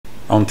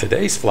On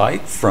today's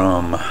flight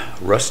from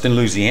Ruston,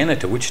 Louisiana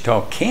to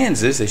Wichita,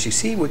 Kansas, as you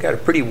see, we got a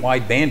pretty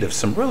wide band of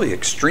some really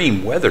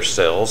extreme weather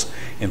cells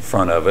in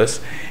front of us,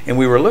 and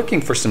we were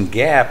looking for some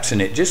gaps,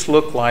 and it just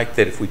looked like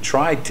that if we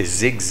tried to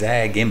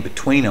zigzag in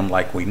between them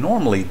like we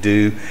normally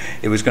do,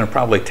 it was going to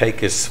probably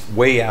take us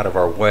way out of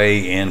our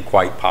way and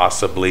quite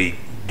possibly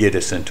get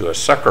us into a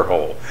sucker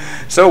hole.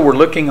 So we're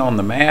looking on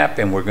the map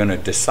and we're going to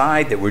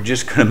decide that we're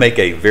just going to make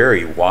a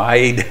very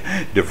wide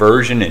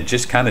diversion and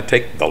just kind of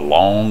take the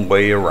long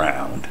way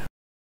around.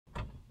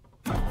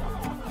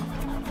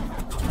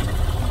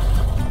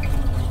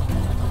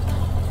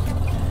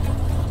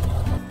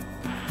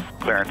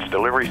 Clearance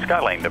delivery,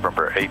 Skylane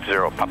November 80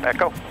 Papa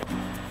Echo.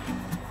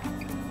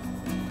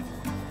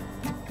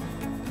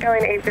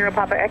 Skylane 80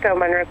 Papa Echo,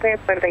 Monroe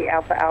clearance, flight of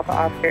Alpha Alpha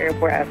Oscar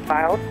Airport as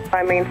filed.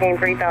 I maintain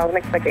 3,000,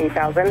 expect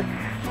 8,000.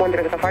 10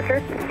 departure.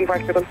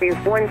 Departure frequency is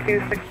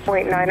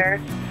 126.9er,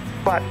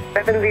 spot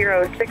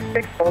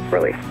 7066, full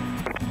release.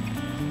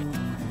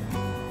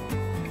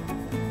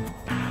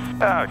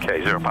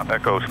 Okay, 0 Papa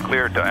Echo is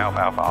cleared to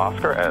Alpha Alpha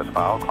Oscar as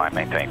filed. Climb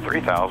maintain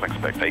 3,000,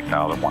 expect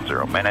 8,000,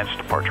 10 minutes.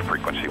 Departure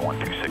frequency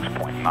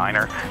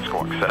 126.9er,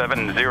 scoring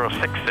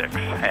 7066,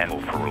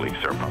 and for release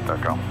 0 Papa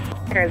Echo.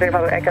 Here, 0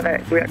 Papa Echo,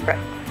 we are correct.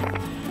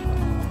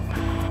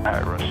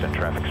 Ruston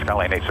traffic,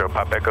 Skylane 80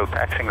 Papa Echo,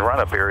 taxiing to run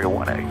up area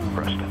 1A,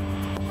 Ruston.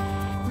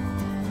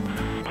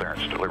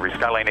 Clearance delivery,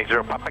 Skylane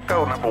 80 Papa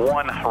Echo, number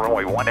 1,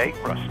 runway 1A,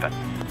 Ruston.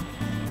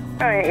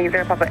 Skylane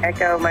 80 Papa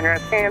Echo, Monroe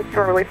clearance,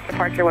 for release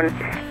departure when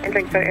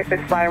entering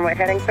 36 fly runway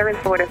heading. Service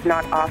forward is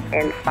not off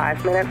in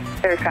 5 minutes.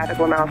 There is traffic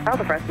 1 mile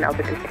south of Ruston,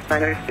 altitude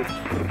 6900 feet.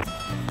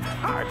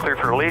 All right, clear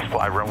for release,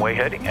 fly runway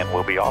heading, and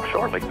we'll be off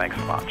shortly. Thanks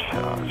so much.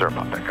 0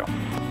 Papa Echo.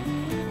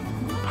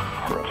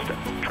 Ruston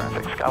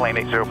traffic, Skylane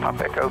 80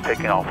 Papa Echo,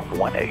 taking off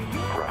 1A,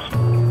 Ruston.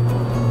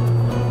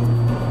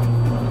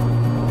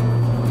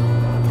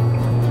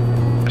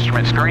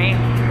 Instrument screen,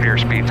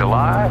 airspeed's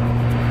alive.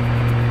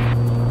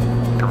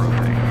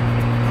 Terrific.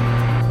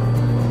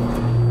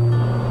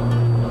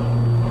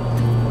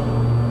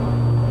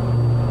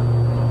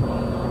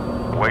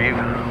 Wave.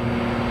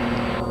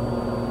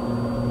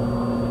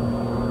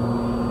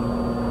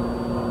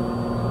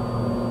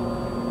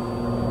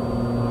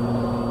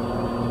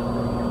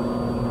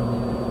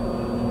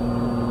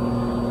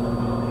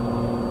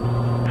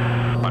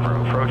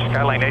 Monroe approach,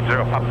 Skylane 80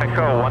 Papa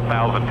Echo,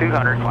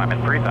 1,200,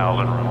 climbing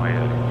 3,000, runway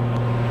heading.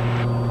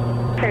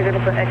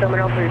 Transit for Echo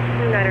Monroe for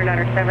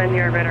 29907,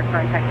 your radar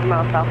contact 2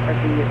 miles south of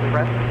the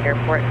Ruston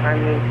Airport,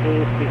 time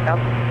maintain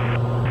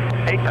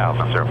 3,000.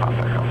 8,000, 0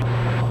 Papa Echo.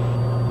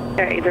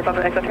 Air 80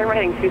 Papa Echo, turn right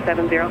heading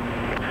 270.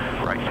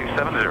 Right,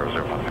 270,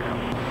 0 Papa Echo.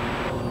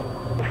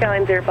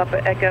 Skylane 0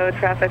 Papa Echo,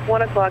 traffic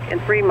 1 o'clock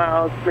and 3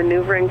 miles,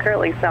 maneuvering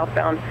currently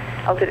southbound.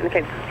 Altitude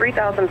indicates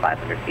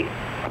 3,500 feet.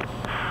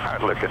 All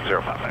right, look at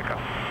 0 Papa Echo.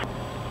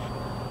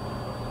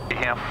 See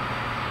him?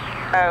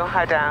 Oh,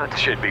 I don't.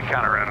 Should be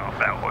kind of right off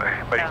that way,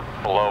 but Yeah.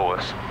 he's below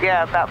us.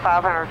 Yeah, about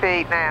 500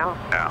 feet now.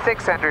 Yeah.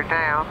 600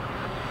 now.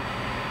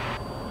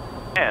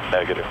 And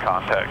negative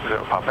contact,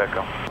 0 Papa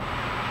Echo.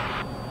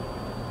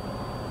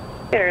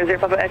 Air 0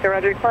 Papa Echo,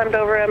 roger, climbed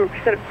over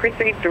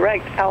proceed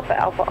direct Alpha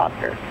Alpha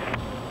Oscar.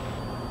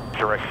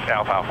 Direct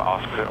Alpha Alpha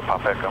Oscar, 0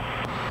 Papa Echo.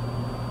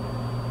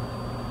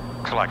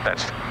 Looks like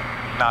that's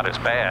not as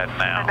bad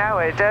now. I know,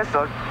 it does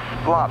look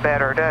a lot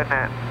better, doesn't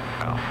it?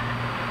 No.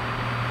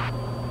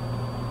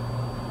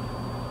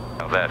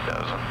 No, that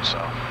doesn't, so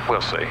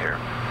we'll see here.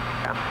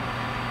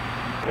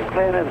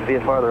 Plane is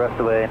VFR the rest of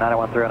the way,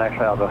 913 on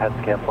X-ray, I'll go ahead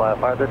and scale fly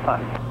fire this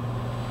time.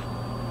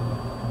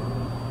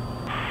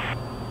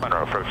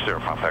 Monroe approach 0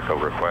 Papa Echo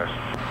request.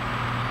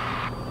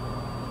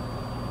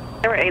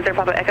 Number 80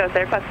 Papa Echo, is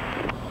there request?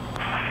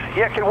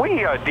 Yeah, can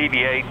we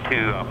deviate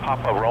to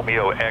Papa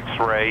Romeo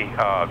X-ray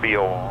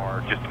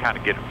VOR, just to kind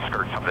of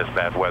skirt some of this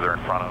bad weather in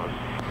front of us?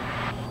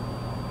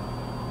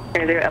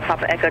 Air 0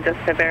 Papa Echo,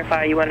 just to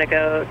verify, you want to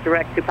go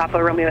direct to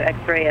Papa Romeo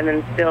X-ray and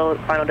then still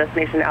final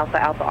destination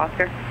Alpha Alpha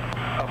Oscar?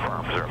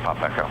 Affirm, 0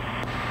 Papa Echo.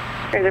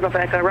 Air 0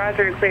 Papa Echo,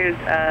 roger, cleared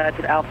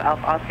to the Alpha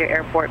Alpha Oscar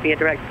Airport via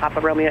direct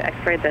Papa Romeo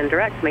X-ray, then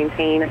direct,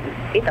 maintain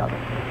 8,000.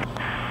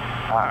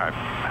 All right,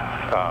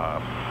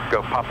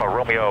 go Papa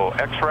Romeo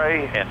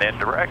X-ray and then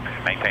direct,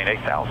 maintain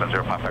 8,000,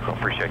 0 Papa Echo,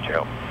 appreciate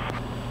your help.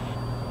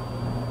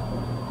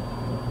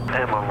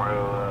 And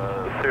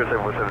Monroe, Sierra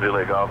 747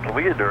 delay golf, can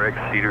we get direct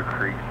Cedar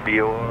Creek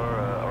BOR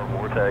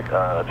or Vortec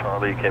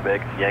Charlie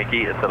Quebec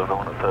Yankee instead of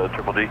going to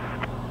Triple D?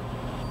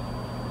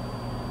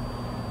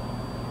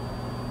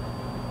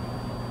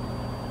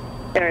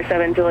 Air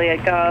 7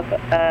 Juliet Golf,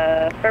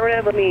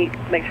 affirmative. Let me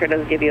make sure it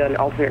doesn't give you an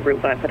alternate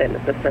route when I put it in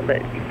the system,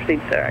 but you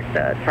proceed direct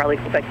Charlie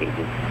Quebec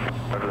Yankee.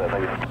 Roger that,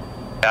 thank you.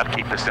 I'd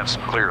keep us in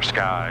some clear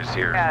skies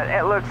here. Yeah,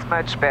 it looks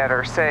much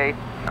better, see?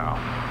 No,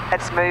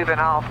 It's moving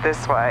off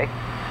this way.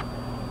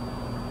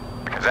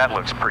 because that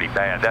looks pretty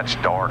bad. That's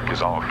dark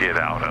as all get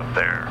out up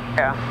there.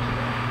 Yeah.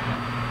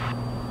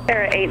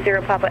 Air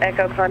 80 Papa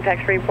Echo,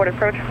 contact Shreveport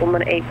approach,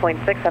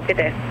 118.6, have a good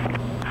day.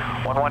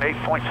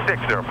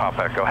 118.60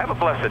 Papa Echo, have a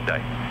blessed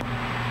day.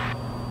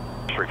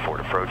 report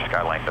approach,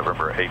 Skylane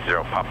November 80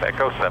 Pop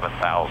Echo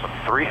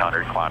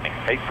 7,300, climbing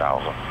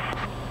 8,000.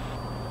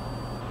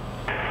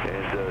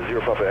 And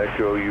 0 Papa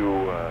Echo,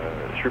 you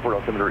report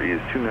altimeter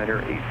is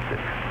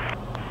 2986.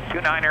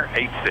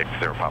 2986,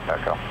 0 Pop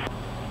Echo.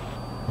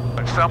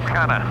 It's some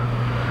kind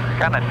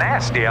of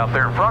nasty out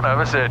there in front of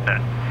us, isn't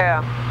it?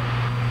 Yeah.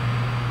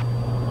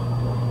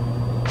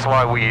 That's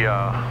why we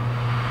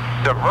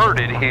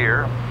diverted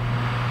here.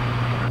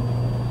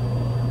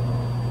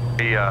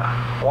 We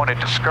wanted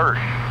to skirt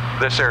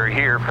this area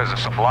here because of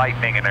some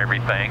lightning and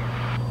everything.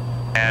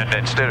 And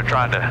instead of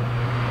trying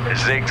to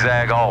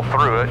zigzag all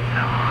through it,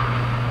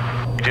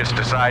 we just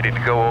decided to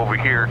go over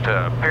here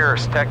to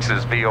Paris,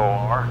 Texas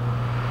VOR,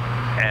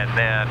 and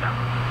then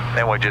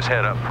we just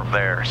head up from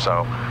there.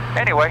 So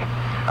anyway,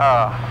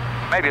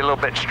 maybe a little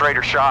bit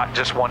straighter shot,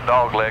 just one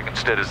dog leg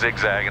instead of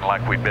zigzagging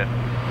like we've been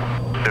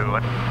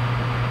doing.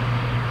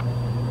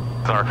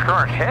 So our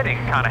current heading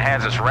kind of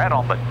has us right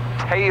on the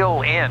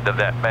tail end of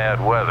that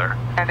bad weather.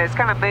 And it's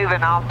kind of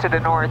moving off to the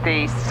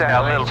northeast. So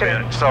Yeah, a little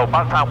bit. So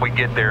by the time we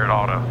get there, it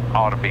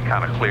ought to be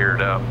kind of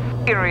cleared up.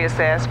 We can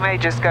reassess. May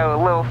just go a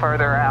little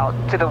further out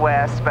to the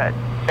west, but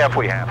If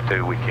we have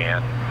to, we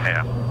can.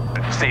 Yeah.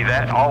 See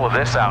that all of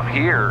this out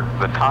here,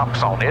 the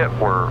tops on it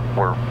were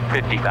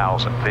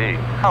 50,000 feet.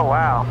 oh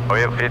wow.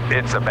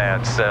 It's a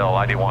bad cell.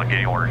 I didn't want to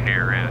get anywhere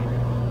near it.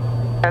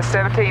 A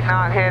 17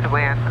 knot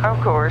headwind, of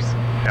course.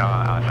 Yeah,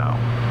 I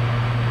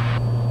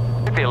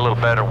know. It'd be a little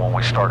better when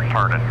we start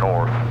turning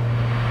north.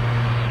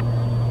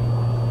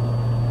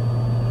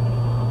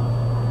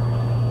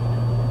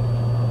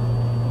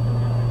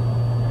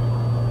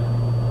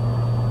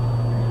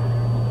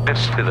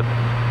 This to the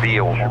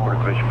VOR.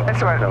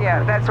 That's what.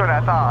 Yeah, that's what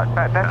I thought.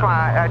 But that's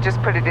why I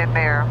just put it in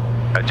there.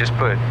 I just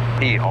put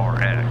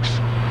PRX.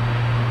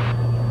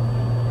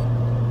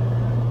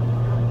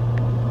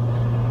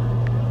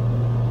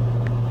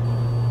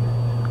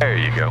 There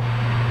you go.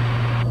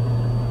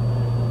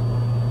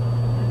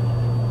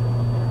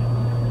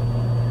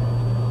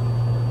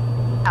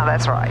 Oh,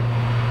 that's right.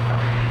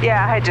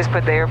 Yeah, I had just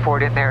put the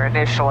airport in there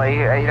initially.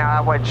 You know,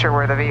 I wasn't sure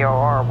where the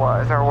VOR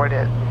was or what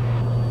it.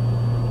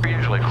 We're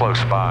usually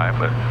close by,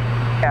 but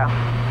Yeah.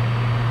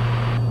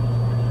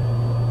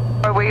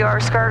 But we are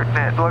skirting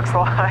it, looks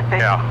like.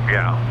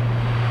 yeah.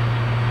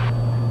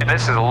 And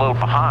this is a little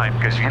behind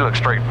because if you look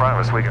straight in front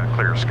of us, we got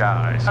clear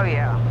skies. Oh,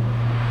 yeah.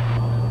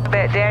 I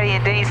bet Daddy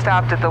and Dee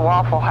stopped at the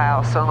Waffle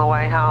House on the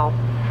way home.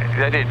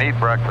 They didn't eat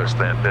breakfast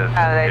then, did they?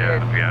 Oh, they yeah,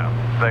 didn't. Yeah.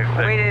 They,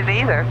 We didn't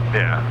either.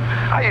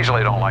 Yeah. I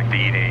usually don't like to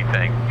eat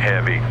anything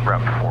heavy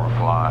right before I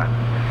fly.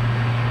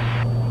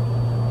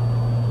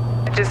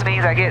 It just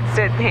means I get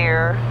sitting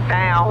here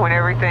now when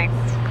everything's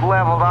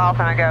leveled off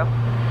and I go,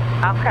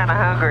 I'm kind of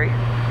hungry.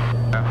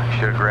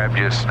 Should have grabbed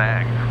you a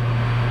snack.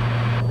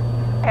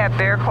 Had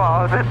bear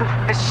claws in the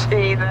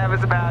machine, that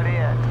was about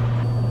it.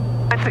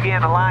 Once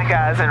again, the line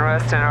guys in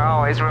Ruston are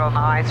always real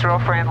nice, real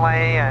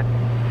friendly, and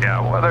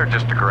Yeah, well, they're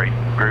just a great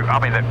group. I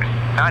mean,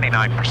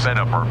 99%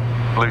 of them are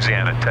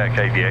Louisiana Tech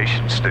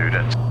aviation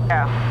students.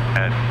 yeah.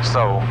 And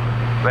so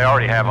they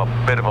already have a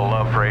bit of a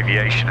love for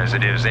aviation as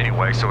it is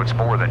anyway, so it's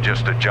more than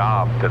just a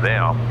job to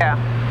them. Yeah.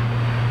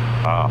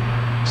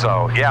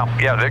 So, yeah,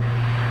 they're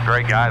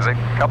great guys. A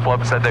couple of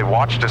them said they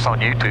watched us on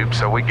YouTube,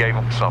 so we gave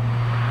them some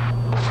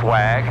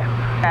swag.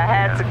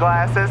 Hats and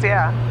glasses,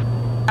 yeah.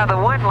 Now, the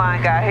one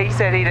line guy, he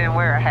said he didn't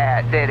wear a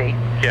hat, did he?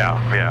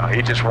 Yeah,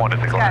 he just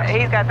wanted the glasses.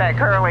 He's got that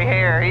curly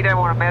hair. He doesn't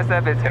want to mess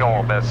up his They hair. don't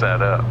want to mess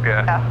that up,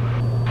 yeah.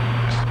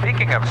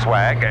 Speaking of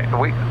swag,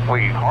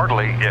 we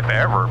hardly, if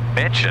ever,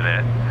 mention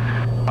it.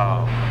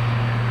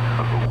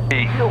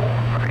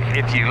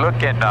 If you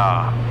look in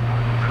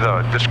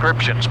the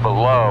descriptions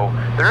below,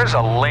 there is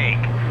a link,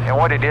 and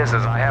what it is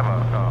I have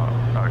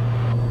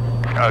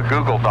a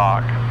Google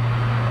Doc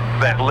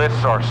that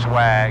lists our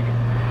swag,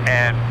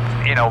 and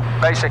you know,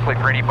 basically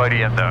for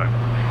anybody in the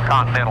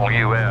continental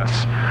U.S.,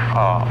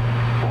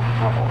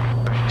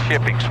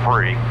 shipping's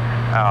free.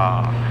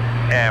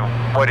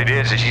 And what it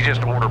is you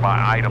just order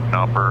my item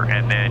number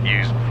and then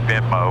use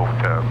Venmo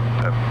to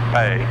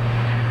pay.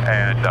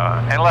 And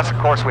unless, of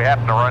course, we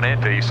happen to run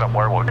into you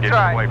somewhere, we'll give it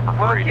away for free.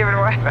 We'll give it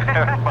away.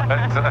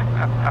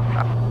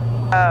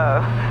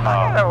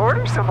 I gotta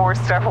order some more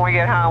stuff when we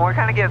get home. We're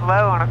kind of getting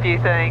low on a few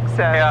things.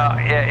 So. Yeah,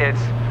 it's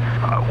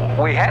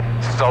we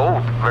hadn't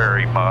sold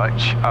very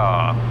much,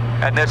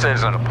 and this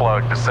isn't a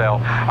plug to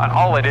sell.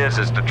 All it is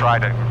to try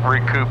to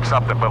recoup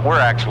something, but we're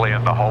actually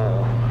in the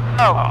hole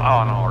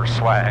on our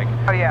swag.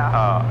 Oh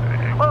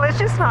yeah. Well, it's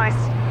just nice.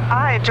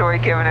 I enjoy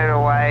giving it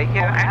away.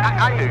 You know,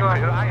 I do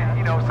too.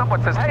 You know,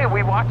 someone says, "Hey,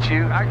 we watch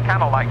you." I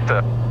kind of like to,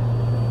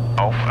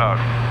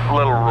 a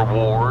little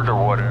reward or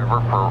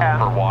whatever for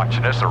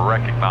watching us or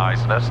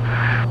recognizing us.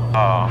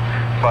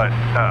 But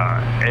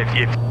if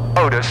you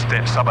noticed,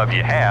 and some of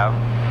you have,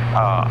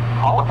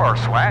 all of our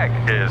swag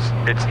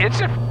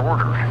it's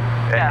embroidered.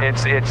 Yeah.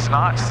 It's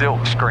not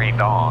silk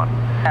screened on.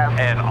 Yeah.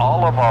 And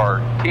all of our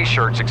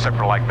t-shirts, except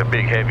for like the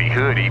big heavy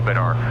hoodie, but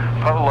our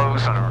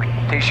polos and our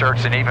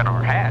t-shirts and even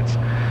our hats,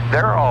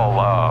 they're all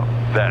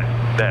that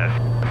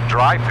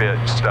dry fit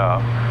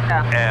stuff.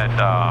 Yeah.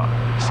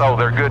 And so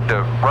they're good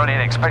to run in,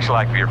 especially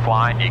like if you're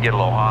flying, you get a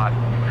little hot,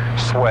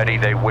 sweaty,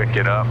 they wick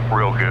it up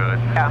real good.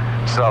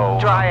 Yeah. So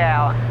Dry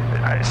out.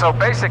 So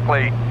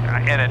basically,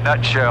 in a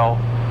nutshell,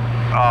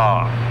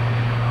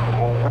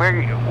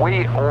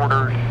 we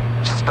ordered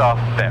stuff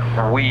that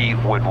we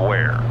would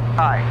wear.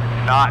 Right.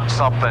 Not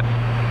something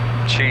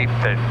cheap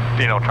that,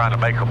 you know, trying to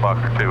make a buck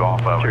or two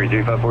off of it. Cherry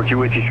 3542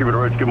 Wichita Shreveport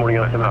Roads. Good morning,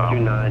 Alpha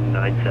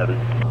 2997.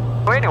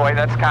 Well, anyway,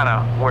 that's kind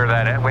of where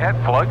that is. We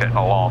hadn't plugged it in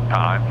a long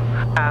time.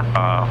 I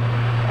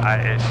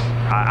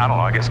don't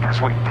know, I guess because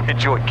we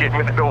enjoy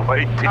giving it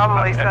away too.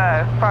 Probably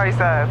so. Probably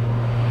so.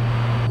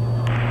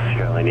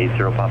 Skyline 80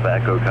 Papa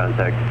Echo,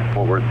 contact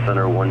Fort Worth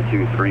Center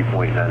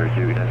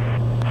 123.902.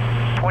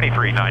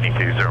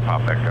 2392 0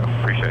 Pop Echo.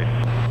 Appreciate it.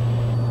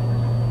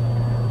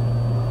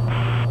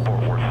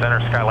 Fort Worth Center,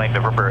 Skyline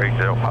November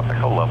 80 Pop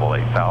Echo, level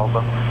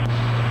 8000.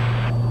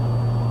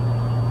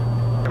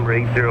 Number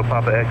 80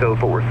 Papa Echo,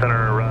 Fort Worth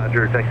Center,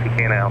 Roger, taxi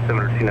can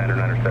altimeter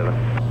 2997.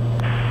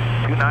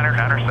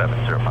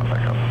 2997 0 Pop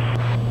Echo.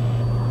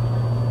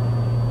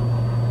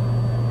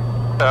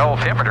 The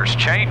altimeter's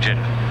changing.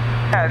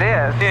 Yeah, it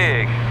is.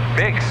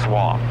 Big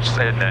swamps,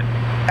 isn't it?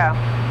 Yeah.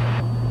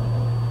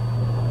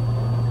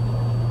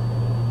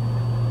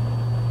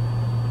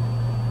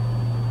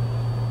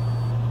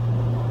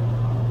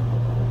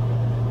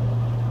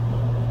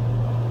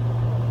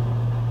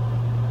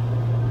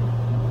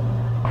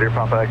 Dear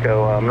Papa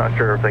Echo, I'm not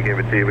sure if they gave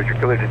it to you, but you're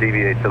clear to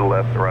deviate to the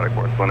left and right, of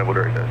course, when it will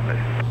direct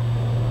destination.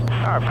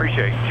 I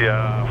appreciate you.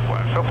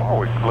 Well, so far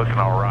we're looking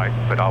all right,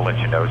 but I'll let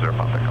you know, Zero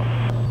Papa Echo.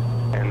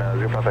 And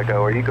Zero Papa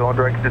Echo, are you going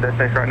direct to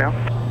destination right now?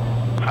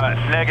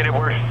 Negative.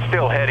 We're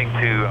still heading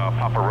to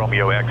Papa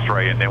Romeo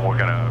X-ray, and then we're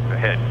going to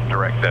head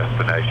direct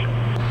destination.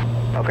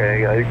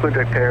 Okay, you can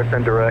direct Paris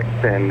and direct,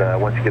 and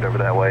once you get over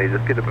that way,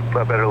 just get a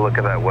better look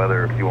at that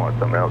weather. If you want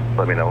something else,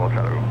 let me know. We'll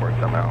try to work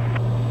something out.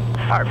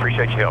 I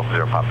appreciate your help,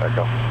 Zero Papa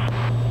Echo.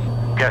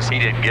 Guess he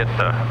didn't get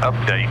the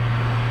update.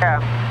 Yeah.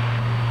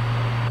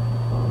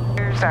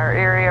 Here's our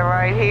area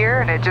right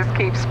here, and it just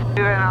keeps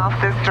moving off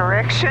this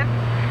direction.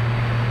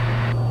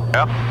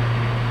 Yep.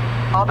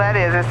 All that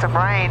is some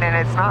rain, and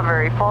it's not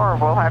very far.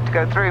 We'll have to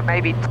go through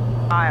maybe 2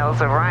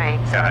 miles of rain.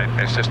 So.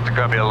 Yeah, it's just going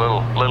to be a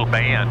little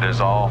band is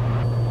all.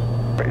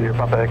 Your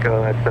Papa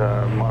Echo, that's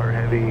moderate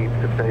heavy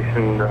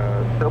station,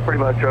 still pretty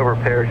much over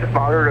Paris, just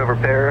moderate over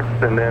Paris,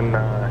 and then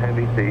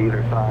heavy to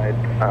either side.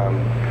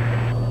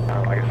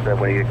 Like I said,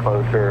 when you get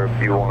closer,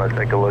 if you want to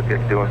take a look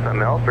at doing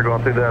something else or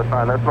going through that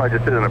sign, that's why I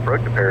just did an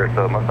approach to Paris,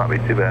 so it must not be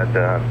too bad,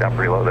 down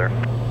pretty low there.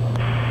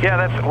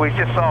 Yeah, we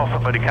just saw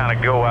somebody kind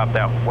of go out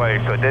that way,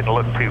 so it didn't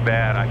look too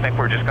bad. I think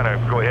we're just going to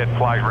go ahead and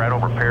fly right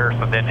over Paris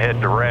and then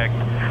head direct.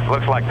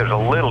 Looks like there's a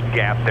little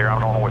gap there. I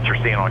don't know what you're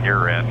seeing on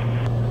your end.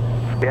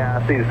 Yeah,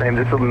 I see the same.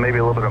 Just maybe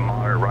a little bit of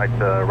moderate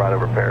right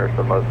over Paris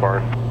for the most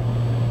part.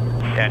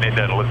 And it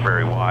doesn't look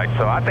very wide,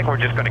 so I think we're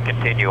just going to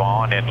continue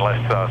on unless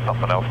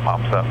something else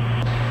pops up.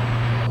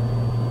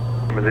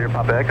 Zero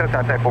Papa Echo,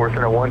 contact Fort Worth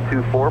Center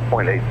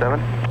 124.87.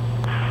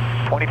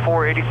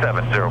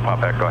 2487 Zero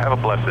Papa Echo. Have a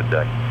blessed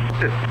day.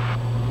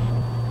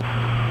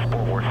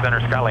 Fort Worth Center,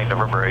 Skyline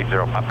November 80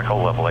 Papa Echo,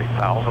 level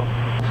 8000.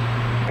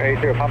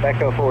 80 Papa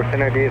Echo, Fort Worth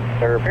Center,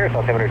 Paris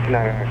altimeter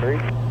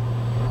 2993.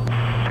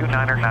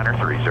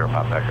 2993 Zero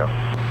Papa Echo.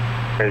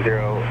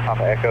 0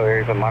 Papa Echo,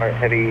 areas of moderate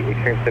heavy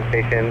extreme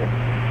precipitation,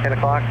 10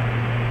 o'clock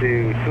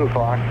to 2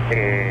 o'clock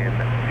in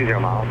 20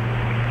 miles,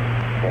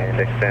 and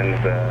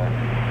extends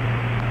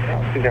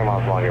 20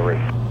 miles along your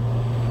route.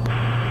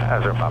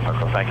 Zero Papa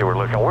Echo, thank you. We're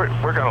looking. We're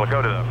going to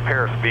go to the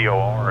Paris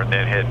VOR and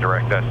then head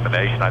direct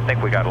destination. I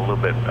think we got a little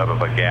bit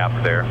of a gap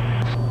there.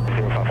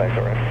 0 Papa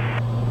Echo, right.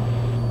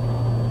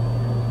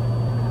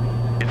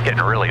 It's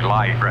getting really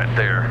light right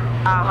there.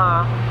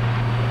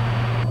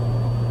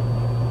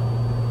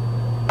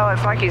 Oh,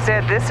 it's like you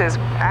said, this is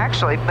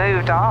actually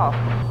moved off.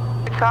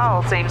 Good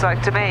call, seems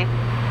like to me.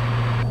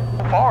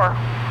 Or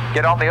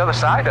get on the other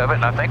side of it,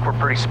 and I think we're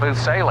pretty smooth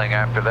sailing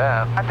after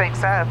that. I think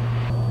so.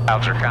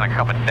 Clouds are kind of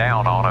coming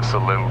down on us a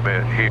little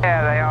bit here.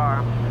 Yeah, they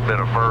are. A bit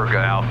of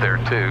Virga out there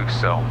too,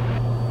 so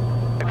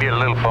it'll be a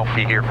little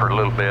bumpy here for a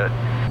little bit.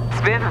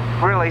 It's been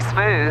really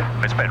smooth.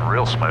 It's been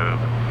real smooth.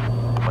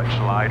 Much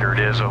lighter it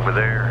is over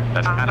there.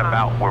 That's kind of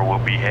about where we'll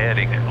be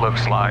heading, it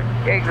looks like.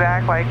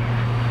 Exactly.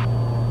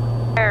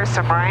 There's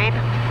some rain.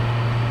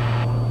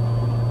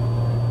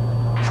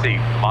 See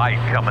light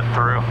coming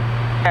through.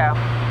 Yeah.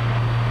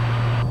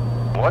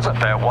 Wasn't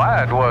that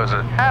wide, was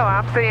it? Oh,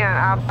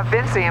 I've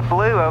been seeing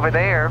blue over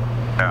there.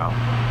 No.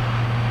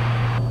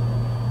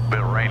 Bit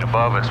of rain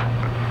above us.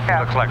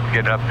 Yeah. Looks like we're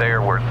getting up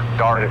there where the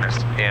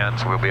darkness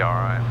ends, we'll be all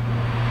right.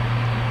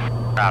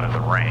 Out of the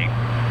rain.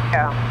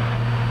 Yeah.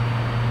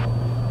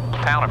 The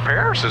town of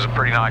Paris is a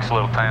pretty nice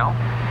little town.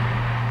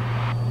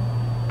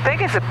 I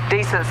think it's a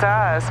decent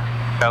size.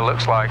 That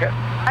looks like it.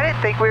 I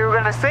didn't think we were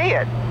going to see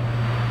it.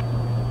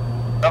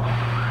 Oh,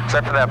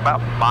 except for that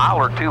about mile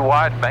or two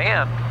wide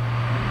band.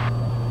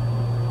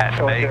 At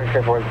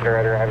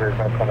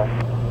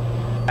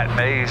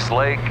Maze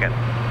Lake and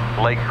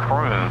Lake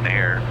Croon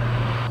here.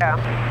 Yeah.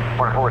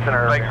 1-4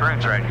 center. Lake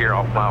Roon's right here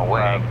off my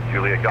wing.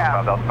 Juliet,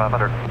 Golf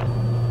 5500.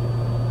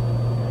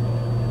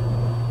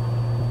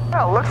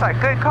 Well, looks like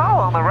good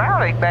call on the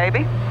routing,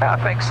 baby. Yeah,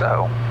 I think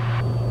so.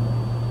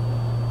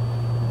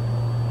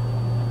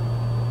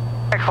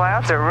 The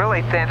clouds are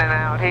really thinning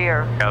out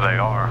here. Yeah, they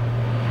are.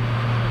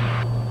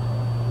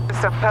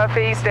 Some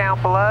puffies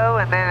down below,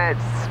 and then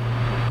it's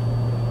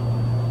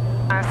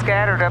kind of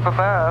scattered up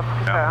above.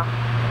 Yeah.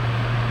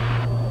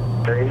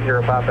 So.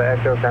 80 Papa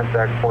Echo,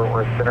 contact Fort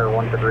Worth Center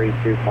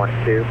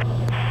 132.2.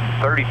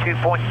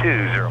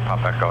 32.20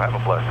 Papa Echo. Have a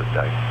blessed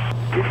day.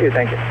 You too,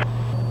 thank you.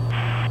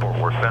 Fort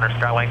Worth Center,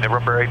 Skylane,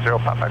 November 80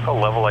 Papa Echo,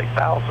 level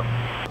 8000.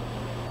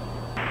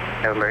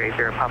 November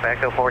 80 Papa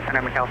Echo, Fort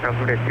Center, McAllister,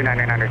 altimeter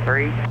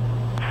 29993.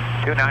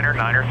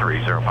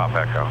 29930 Papa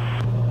Echo.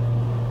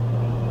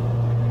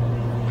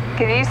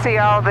 Can you see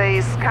all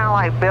these kind of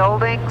like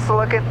buildings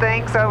looking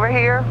things over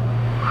here?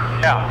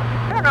 Yeah.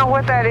 I don't know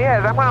what that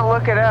is. I'm going to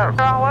look it up.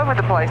 They're all over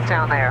the place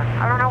down there.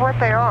 I don't know what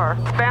they are.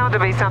 It's bound to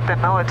be something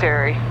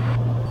military.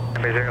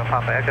 November 0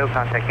 Papa Echo,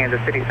 contact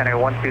Kansas City Center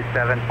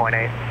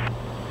 127.8.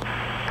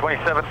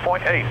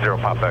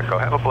 27.80 Papa Echo.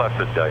 Have a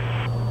blessed day.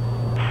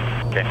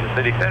 Kansas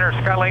City Center,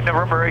 Skylane,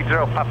 November 80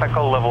 Papa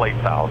Echo, level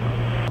 8000.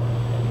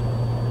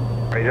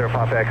 80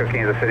 Papa Echo,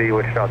 Kansas City,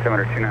 Wichita,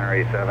 altimeter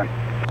 2987.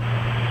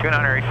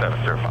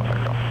 2987 Papa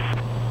Echo.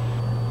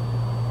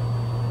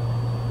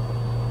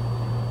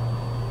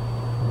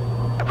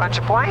 A bunch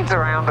of planes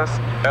around us.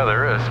 Yeah,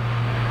 there is.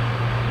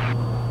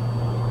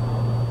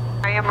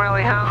 I am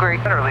really hungry.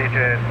 Center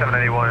Legion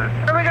 791.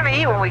 What are we going to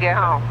eat when we get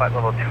home? Flight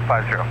level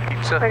 250.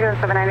 Pizza. No.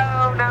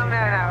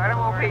 I don't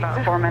want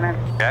pizza. 4 minutes.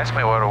 Ask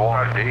me what I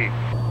want to eat.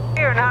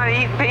 You're not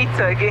eating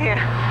pizza again.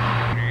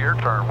 Your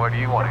turn. What do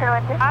you want?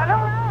 I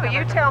don't know.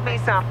 You tell me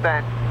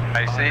something.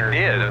 I said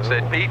did. I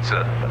said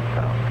pizza.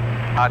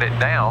 Hot it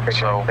down,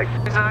 so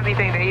There's not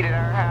anything to eat at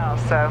our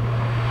house, so.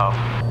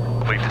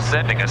 we'll be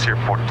descending us here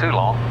for too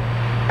long.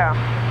 Yeah.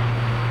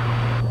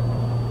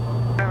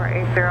 Number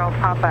 80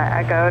 Papa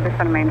Echo,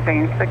 descend and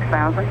maintain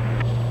 6,000.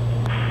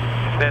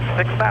 Then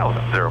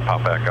 6000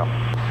 Papa Echo.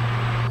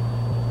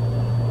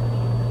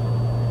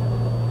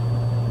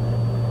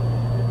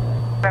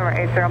 Number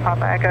 80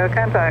 Papa Echo,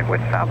 contact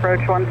Wichita approach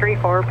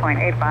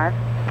 134.85.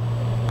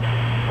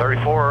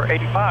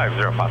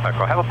 3485 Papa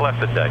Echo. Have a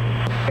blessed day.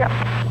 Yep.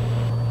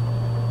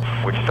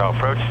 Wichita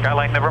approach,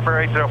 Skylane, November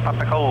 80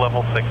 Papa Echo,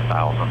 level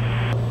 6000.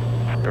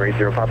 Number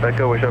 80 Papa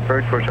Echo, Wichita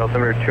approach, Wichita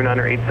altimeter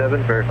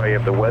 2987. Verify you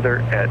have the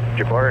weather at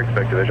Jabbar.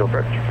 Expect a visual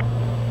approach.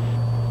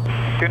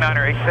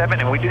 2987,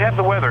 and we do have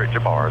the weather at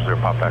Jabbar,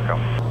 Papa Echo.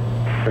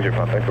 Roger,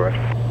 Papa Echo,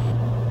 roger.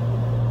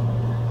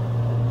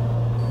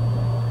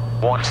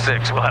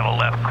 16, we'll have a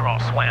left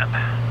crosswind.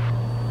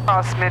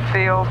 Cross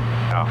midfield.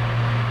 Oh.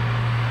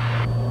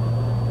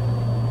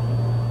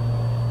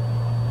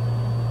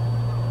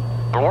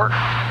 Lord.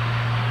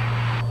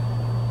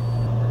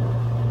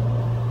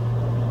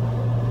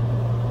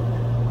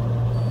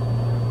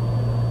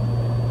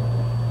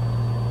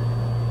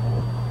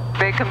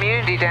 Big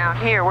community down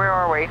here. Where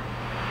are we?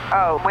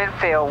 Oh,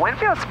 Winfield.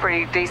 Winfield's a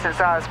pretty decent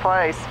sized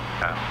place.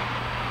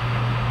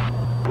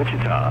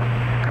 Wichita,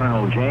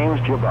 Colonel James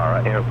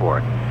Jabara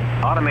Airport.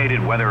 Automated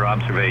weather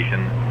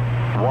observation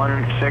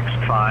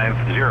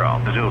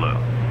 1650 Zulu.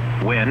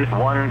 Wind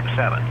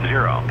 170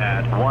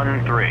 at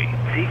 13.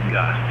 Peak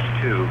gusts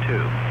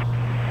 22.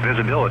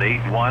 Visibility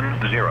 10.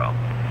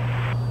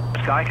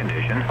 Sky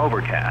condition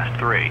overcast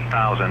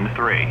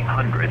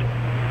 3,300.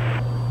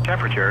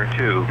 Temperature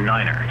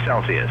 29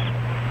 Celsius.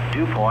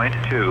 Dew point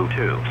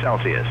 22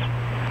 Celsius.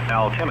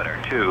 Altimeter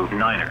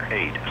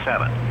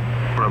 2987.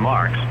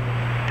 Remarks.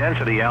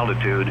 Density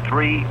altitude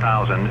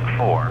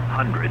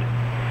 3,400.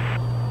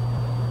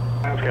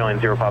 Skyline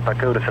 0 Papa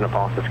Echo, descend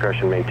upon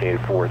discretion, maintain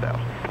 4,000.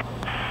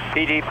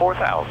 PD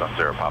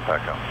 4000 Papa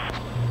Echo.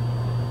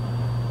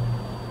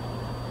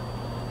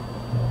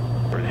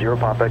 For 0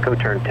 Papa Echo,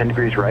 turn 10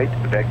 degrees right,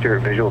 vector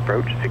visual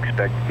approach.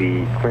 Expect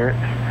the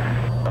clearance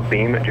of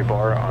beam at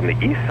Jabbar on the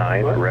east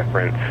side,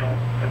 reference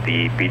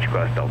the Beach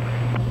class Delta.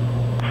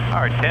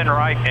 All right, 10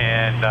 right,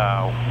 and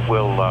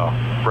we'll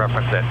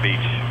reference that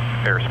beach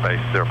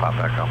airspace, 0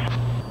 Papa Echo.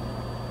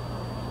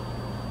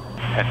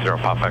 And 0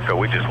 Papa Echo,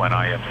 we just went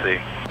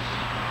IMC.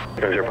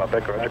 0 Papa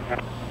Echo,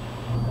 roger.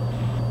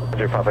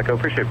 0 Papa Echo,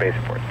 appreciate base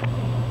support.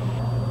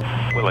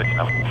 We'll let you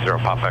know, 0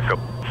 Papa Echo.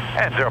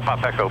 And 0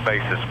 Papa Echo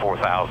base is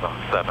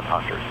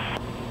 4,700.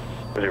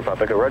 0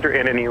 Papa Echo, roger,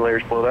 and any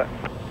layers below that?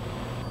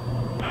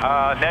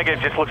 Negative,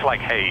 just looks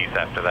like haze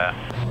after that.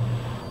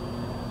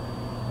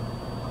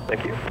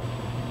 Thank you.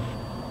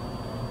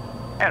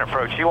 And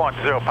approach, you want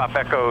 0 Papa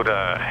Echo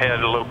to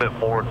head a little bit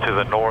more to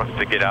the north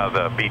to get out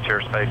of the beach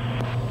airspace?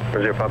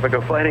 0 Papa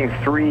Echo, flight heading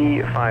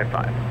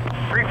 355.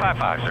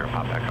 355, 0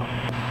 Papa Echo.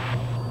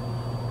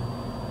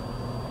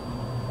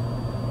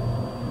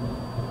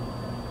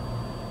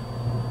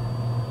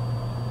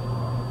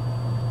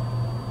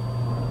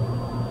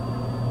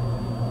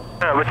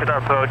 Wichita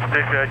approach,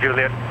 3 Sierra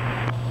Juliet.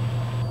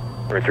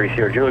 We're 3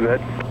 Sierra Juliet, go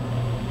ahead.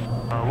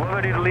 We're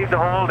ready to leave the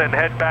hold and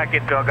head back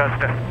into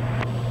Augusta.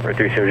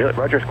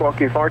 Roger, Squawk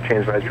Q4,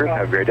 change register.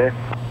 Have a great day.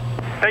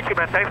 Thank you,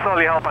 man. Thanks for all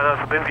the help on us.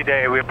 It's a busy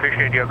day. We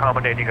appreciate you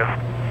accommodating us.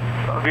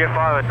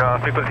 VFR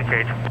and frequency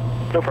change.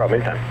 No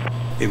problem, anytime.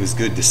 It was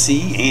good to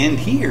see and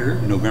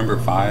hear November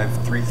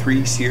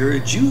 533 Sierra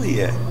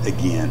Juliet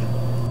again.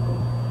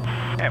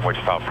 And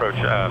Wichita approach,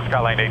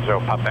 Skyline 80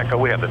 Papa Echo.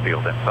 We have the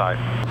field inside.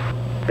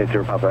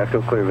 80 Papa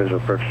Echo, clear visual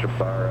approach to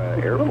Parr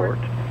Airport.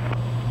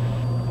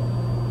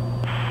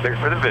 Clear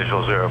for the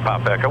visual, 0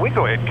 Papa Echo. We can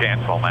go ahead and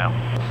cancel now.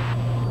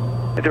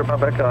 80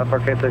 Papa Echo, Parr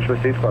cancellation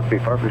received, Squawk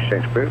V4, please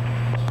change approved.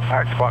 All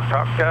right, Squawk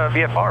Talk,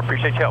 VFR.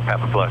 Appreciate your help.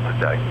 Have a blessed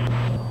day.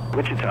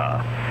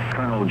 Wichita,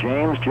 Colonel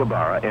James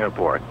Jabara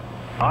Airport.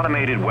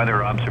 Automated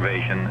weather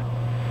observation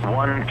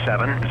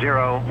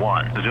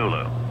 1701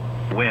 Zulu.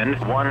 Wind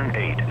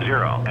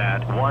 180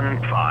 at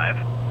 15.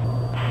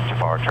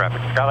 Jafar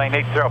traffic, Skyline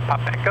 80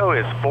 Papa Echo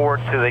is forward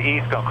to the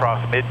east, going to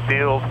cross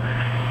midfield.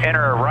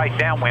 Enter right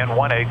downwind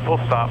 18, full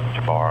stop,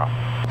 Jafar.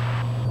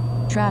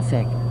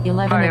 Traffic,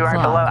 11 Right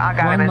o'clock, below. I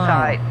got 1 him in mile,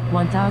 sight.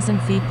 1,000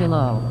 feet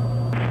below.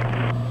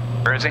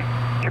 Where is he?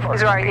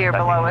 He's right here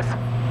below us.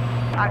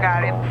 I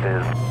got him.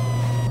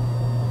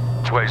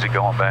 Which way is he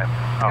going back?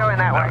 Going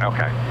that way.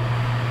 Okay.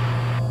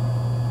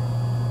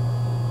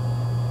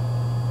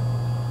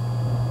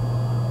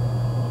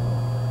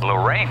 A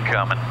little rain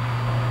coming.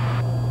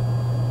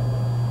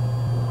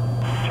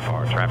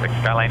 Jafar traffic,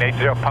 Skyline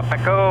 80 Papa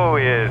Echo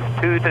is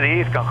 2 to the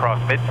east, going to cross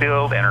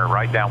midfield. Enter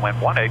right downwind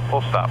 18,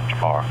 full stop,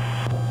 Jafar.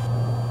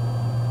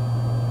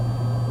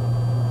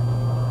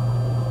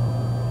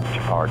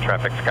 Jafar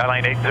traffic,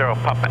 Skyline 80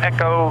 Papa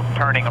Echo,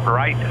 turning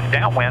right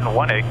downwind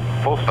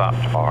 18, full stop,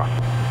 Jafar.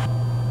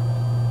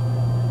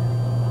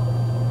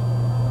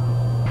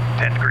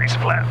 10 degrees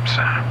flaps.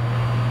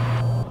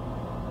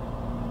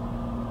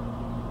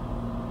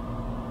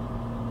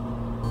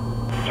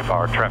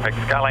 Jafar traffic,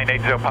 Skyline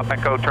 80 Papa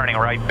Echo, turning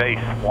right base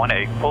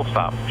 18, full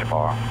stop,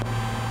 Jafar.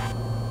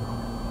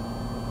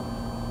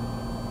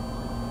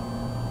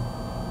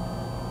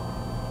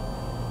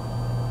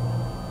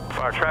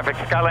 Jafar traffic,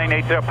 Skyline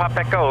 80 Papa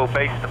Echo,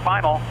 base to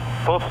final,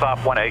 full stop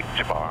 18,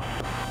 Jafar.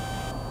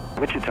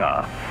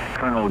 Wichita,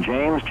 Colonel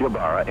James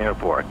Jabara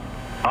Airport.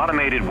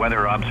 Automated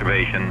weather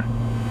observation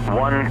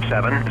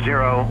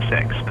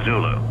 1706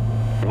 Zulu.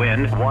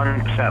 Wind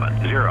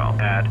 170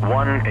 at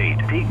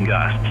 18. Peak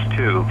gusts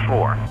 24.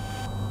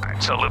 All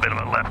right, so a little bit of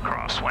a left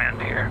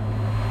crosswind here.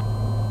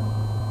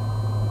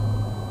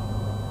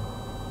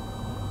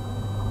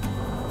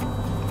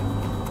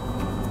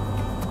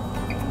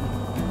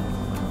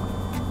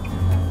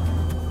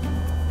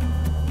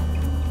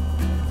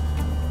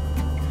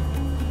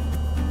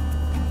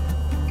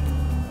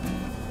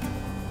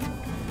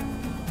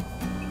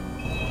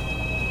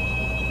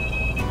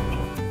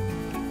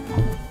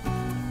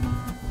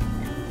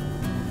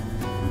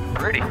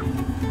 Pretty,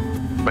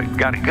 but you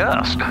got a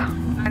gust.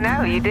 I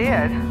know, you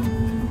did.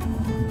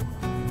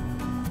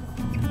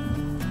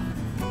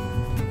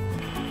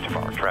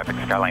 Jafar traffic,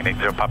 Skyline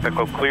 80 Papa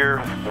Echo, clear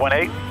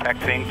 18,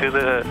 taxiing to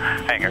the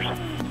hangars.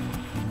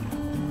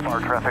 Parr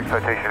traffic,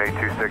 citation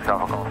 826,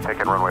 Alpha Golf,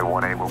 taking runway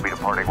 18. We'll be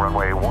departing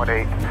runway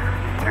 18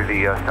 to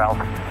the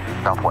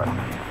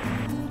southwest.